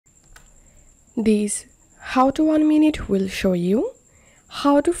This how to 1 minute will show you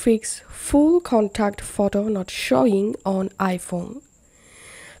how to fix full contact photo not showing on iPhone.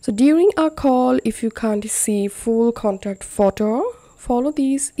 So during our call, if you can't see full contact photo, follow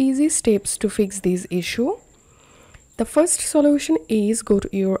these easy steps to fix this issue. The first solution is go to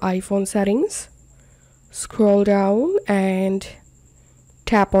your iPhone settings, scroll down and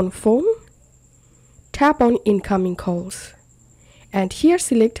tap on phone, tap on incoming calls, and here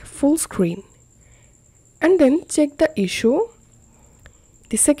select full screen and then check the issue.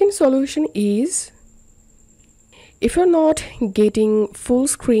 The second solution is if you're not getting full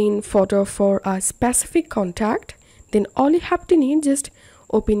screen photo for a specific contact, then all you have to need just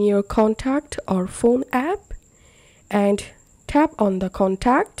open your contact or phone app and tap on the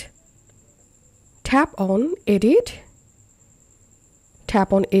contact, tap on edit,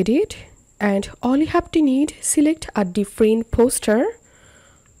 and all you have to need select a different poster,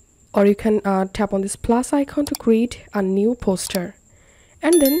 or you can tap on this plus icon to create a new poster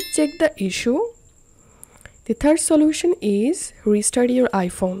and then check the issue. The third solution is restart your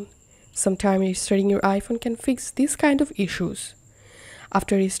iPhone. Sometimes restarting your iPhone can fix this kind of issues.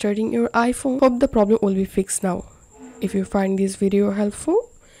 After restarting your iPhone, hope the problem will be fixed now. If you find this video helpful,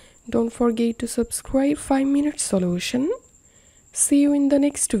 don't forget to subscribe 5 Minute Solution. See you in the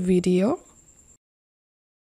next video.